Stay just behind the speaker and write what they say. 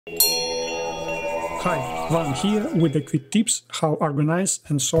Hi, Van here with the quick tips how organize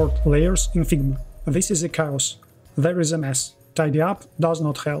and sort layers in Figma. This is a chaos. There is a mess. Tidy up does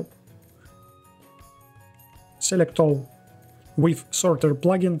not help. Select all. With Sorter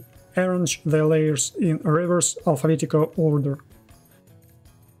plugin, arrange the layers in reverse alphabetical order.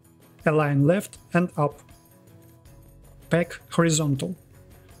 Align left and up. Pack horizontal.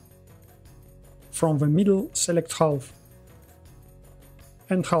 From the middle, select half.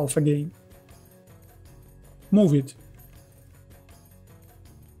 And half again. Move it.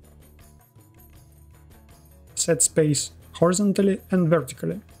 Set space horizontally and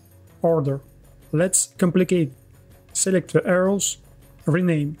vertically. Order. Let's complicate. Select the arrows.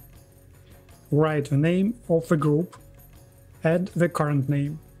 Rename. Write the name of the group. Add the current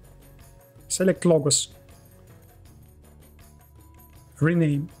name. Select logos.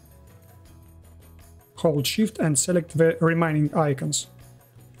 Rename. Hold Shift and select the remaining icons.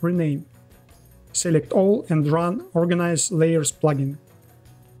 Rename. Select all and run Organize Layers plugin.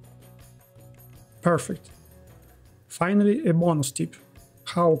 Perfect. Finally, a bonus tip.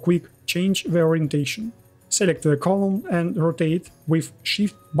 How quick change the orientation. Select the column and rotate with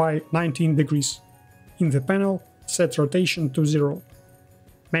Shift by 19 degrees. In the panel, set rotation to 0.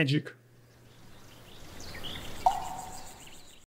 Magic.